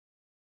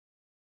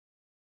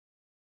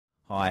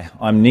Hi,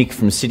 I'm Nick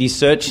from City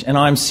Search, and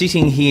I'm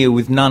sitting here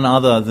with none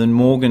other than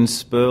Morgan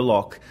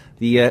Spurlock,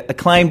 the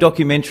acclaimed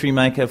documentary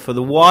maker for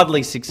the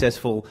wildly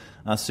successful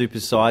Super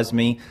Size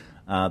Me,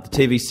 the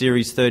TV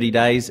series 30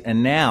 Days,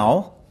 and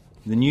now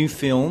the new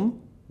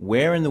film,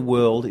 Where in the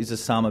World is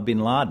Osama Bin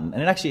Laden?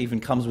 And it actually even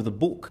comes with a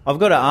book. I've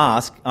got to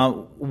ask,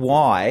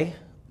 why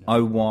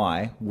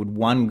would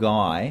one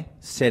guy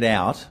set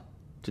out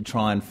to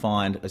try and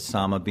find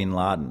Osama Bin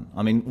Laden?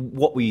 I mean,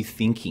 what were you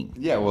thinking?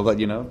 Yeah, well,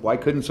 why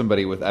couldn't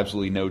somebody with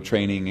absolutely no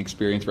training,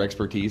 experience, or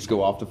expertise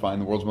go off to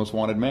find the world's most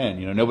wanted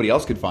man? Nobody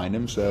else could find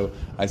him, so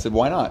I said,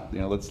 why not?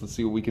 Let's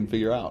see what we can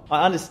figure out.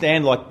 I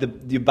understand,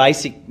 your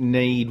basic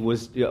need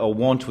was, or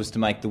want was to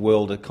make the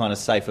world a kind of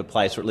safer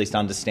place, or at least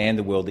understand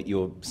the world that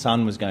your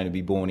son was going to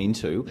be born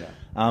into.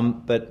 Yeah.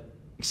 But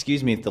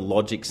excuse me if the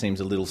logic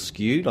seems a little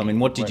skewed. I mean,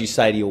 what did you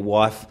say to your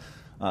wife,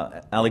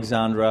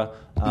 Alexandra?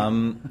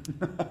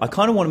 I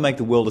kind of want to make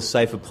the world a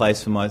safer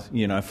place for my,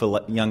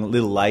 for young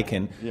little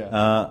Lakin.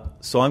 Yeah.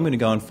 So I'm going to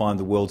go and find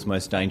the world's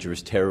most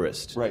dangerous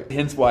terrorist. Right.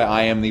 Hence why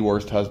I am the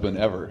worst husband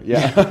ever.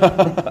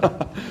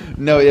 Yeah.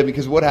 No, yeah,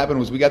 because what happened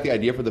was we got the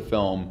idea for the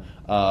film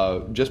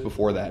just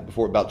before that,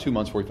 about 2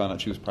 months before we found out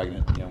she was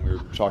pregnant. We were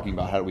talking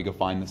about how do we go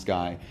find this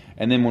guy.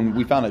 And then when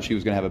we found out she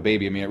was going to have a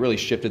baby, it really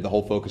shifted the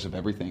whole focus of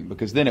everything,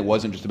 because then it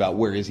wasn't just about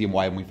where is he and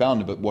why haven't we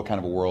found him, but what kind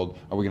of a world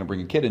are we going to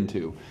bring a kid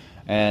into.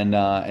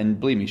 And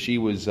believe me, she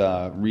was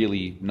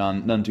really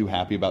none too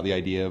happy about the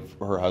idea of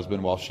her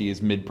husband while she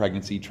is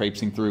mid-pregnancy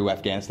traipsing through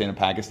Afghanistan and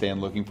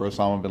Pakistan looking for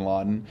Osama Bin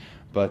Laden.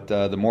 But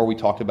the more we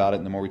talked about it,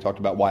 and the more we talked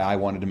about why I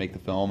wanted to make the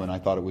film and I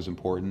thought it was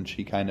important,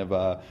 she kind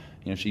of,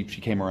 she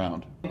came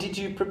around. Did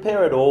you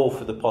prepare at all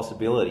for the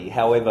possibility,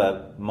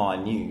 however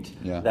minute,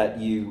 that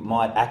you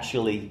might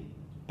actually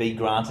be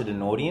granted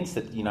an audience,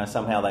 that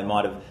somehow they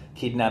might have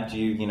kidnapped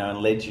you, and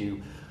led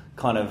you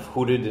kind of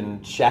hooded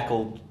and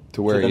shackled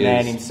to the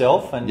man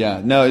himself? And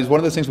yeah, no, it's one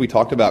of those things we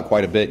talked about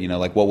quite a bit,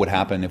 like what would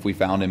happen if we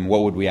found him,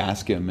 what would we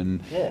ask him,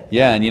 and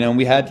and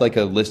we had like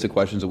a list of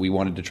questions that we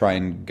wanted to try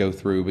and go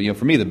through, but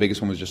for me the biggest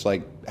one was just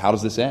like, how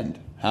does this end?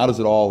 How does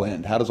it all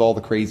end? How does all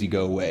the crazy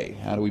go away?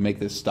 How do we make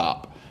this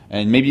stop?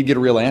 And maybe you get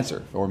a real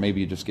answer, or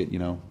maybe you just get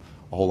a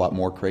whole lot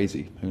more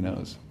crazy, who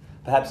knows.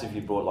 Perhaps if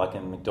you brought like a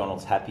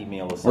McDonald's Happy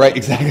Meal or something, right,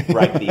 exactly.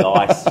 Break the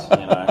ice,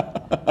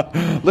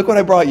 Look what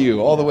I brought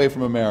you, all the way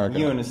from America.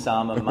 You and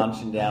Osama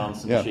munching down on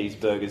some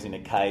cheeseburgers in a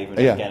cave in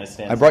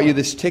Afghanistan. I brought you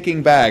this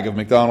ticking bag of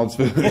McDonald's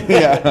food.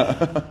 Yeah.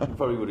 You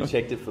probably would have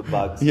checked it for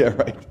bugs. Yeah,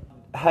 right.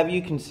 Have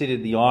you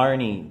considered the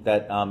irony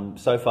that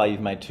so far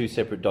you've made two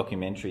separate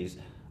documentaries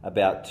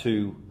about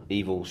two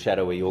evil,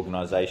 shadowy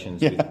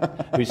organisations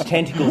whose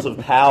tentacles of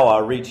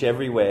power reach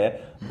everywhere,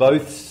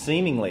 both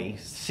seemingly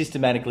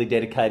systematically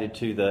dedicated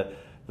to the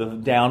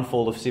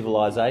downfall of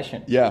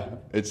civilization? Yeah, one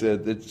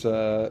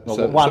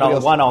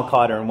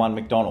Al-Qaeda and one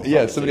McDonald's.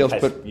 Yeah, somebody else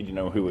put. You didn't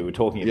know who we were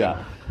talking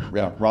about.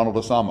 Yeah, Ronald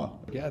Osama.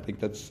 Yeah, I think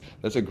that's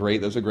a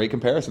great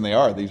comparison. They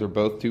are. These are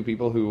both two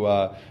people who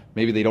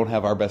maybe they don't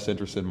have our best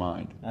interests in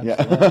mind.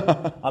 Absolutely.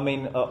 Yeah. I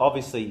mean,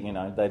 obviously,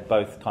 they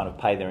both kind of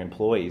pay their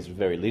employees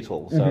very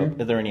little. So,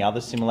 are there any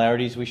other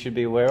similarities we should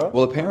be aware of?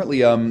 Well, apparently,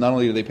 not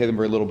only do they pay them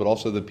very little, but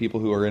also the people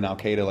who are in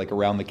Al-Qaeda, like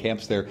around the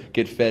camps there,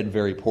 get fed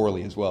very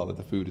poorly as well. That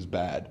the food is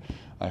bad.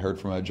 I heard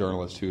from a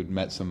journalist who had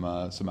met some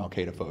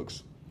Al-Qaeda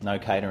folks. No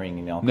catering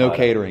in Al-Qaeda. No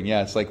catering,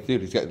 yeah. It's like, dude,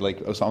 he's got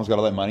Osama's got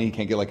all that money. He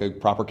can't get like a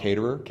proper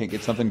caterer. Can't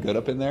get something good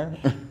up in there.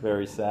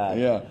 Very sad.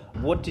 Yeah.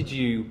 What did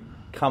you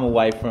come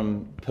away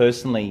from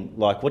personally?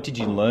 Like, what did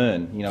you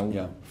learn?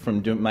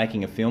 From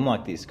making a film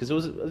like this? Because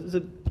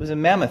it was a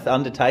mammoth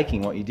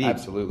undertaking what you did.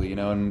 Absolutely.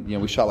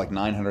 We shot like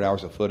 900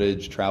 hours of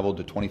footage, traveled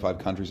to 25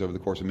 countries over the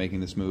course of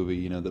making this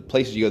movie. The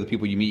places you go, the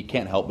people you meet, you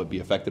can't help but be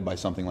affected by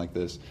something like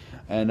this.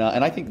 And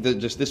I think that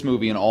just this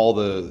movie and all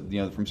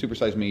the from Super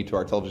Size Me to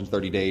our television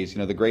 30 Days,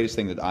 the greatest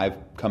thing that I've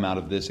come out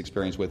of this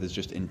experience with is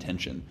just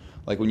intention.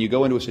 Like when you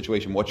go into a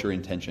situation, what's your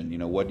intention?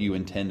 What do you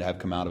intend to have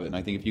come out of it? And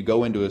I think if you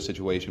go into a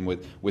situation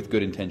with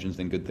good intentions,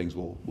 then good things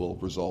will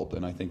result.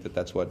 And I think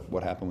that's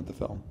what happened with the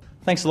film.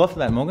 Thanks a lot for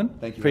that, Morgan.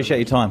 Thank you. Appreciate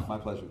your time. My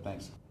pleasure.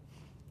 Thanks.